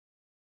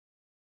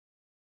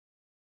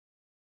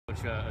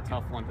A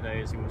tough one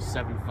today as he was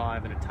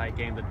 7-5 in a tight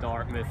game to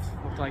Dartmouth.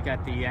 Looked like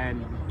at the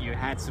end you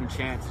had some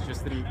chances,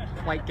 just didn't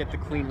quite get the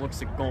clean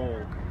looks at goal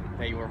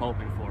that you were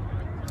hoping for.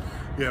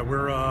 Yeah,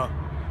 we're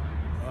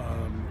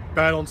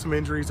battling some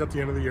injuries at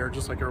the end of the year,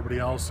 just like everybody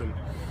else, and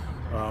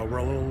we're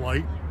a little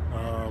light,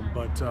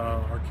 but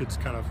our kids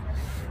kind of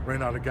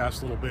ran out of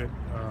gas a little bit,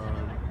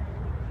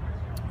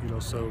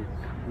 so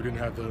we didn't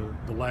have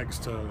the legs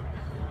to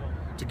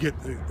get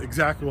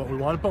exactly what we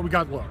wanted, but we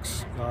got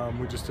looks.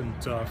 We just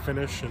didn't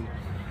finish, and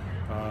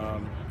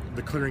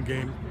the clearing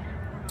game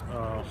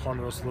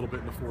haunted us a little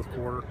bit in the fourth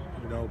quarter,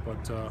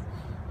 but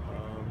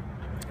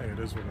hey, it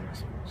is what it is.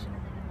 So.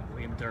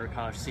 Liam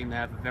Durkosh seemed to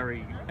have a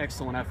very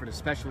excellent effort,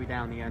 especially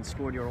down the end.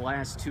 Scored your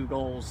last 2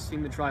 goals,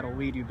 seemed to try to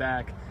lead you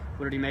back.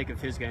 What did he make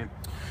of his game?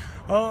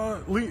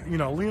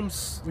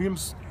 Liam's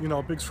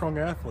a big, strong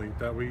athlete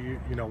that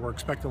we're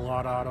expecting a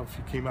lot out of.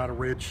 He came out of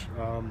Ridge,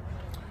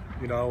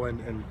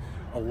 and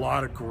a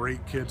lot of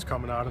great kids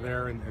coming out of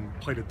there and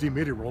played a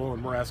D-midi role,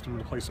 and we're asking him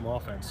to play some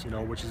offense,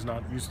 which he's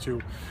not used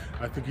to.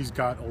 I think he's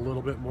got a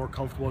little bit more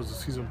comfortable as the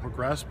season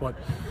progressed, but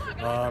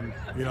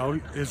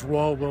his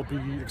role will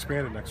be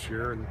expanded next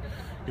year, and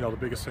the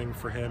biggest thing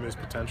for him is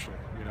potential.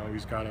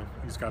 He's got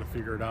to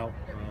figure it out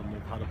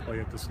of how to play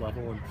at this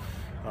level,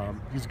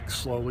 and he's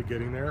slowly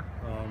getting there.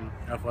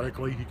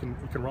 Athletically, he can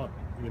run,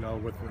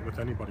 with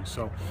anybody.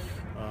 So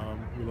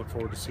we look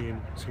forward to seeing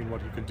what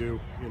he can do,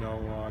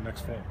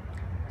 next fall.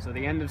 So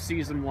the end of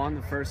season 1,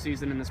 the first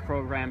season in this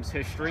program's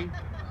history.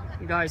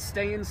 You guys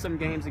stay in some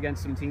games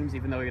against some teams,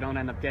 even though you don't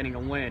end up getting a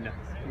win.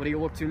 What do you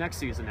look to next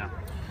season now?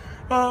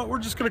 We're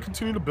just going to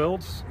continue to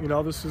build.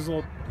 This is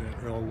a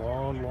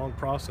long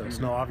process.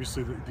 Mm-hmm. Now,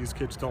 obviously, these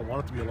kids don't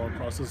want it to be a long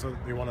process.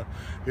 They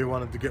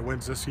wanted to get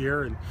wins this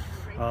year, and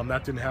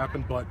that didn't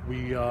happen. But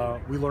we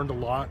learned a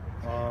lot.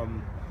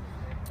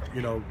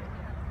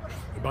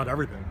 About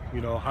everything,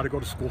 how to go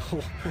to school,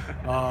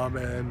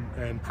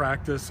 and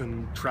practice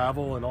and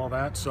travel and all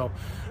that. So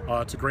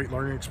it's a great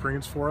learning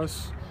experience for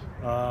us.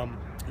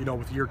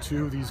 With year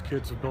 2, these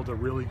kids have built a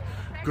really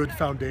good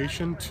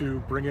foundation to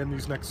bring in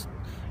these next,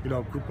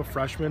 group of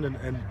freshmen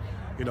and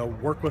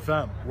work with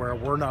them, where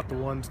we're not the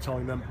ones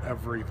telling them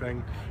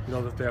everything,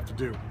 that they have to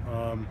do.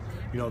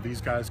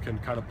 These guys can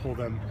kind of pull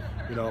them,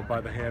 by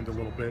the hand a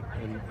little bit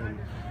and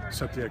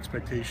set the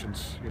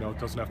expectations. It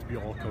doesn't have to be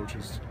all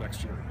coaches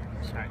next year.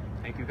 So. All right.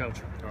 Thank you, Coach.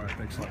 All right.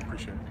 Thanks a lot.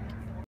 Appreciate it.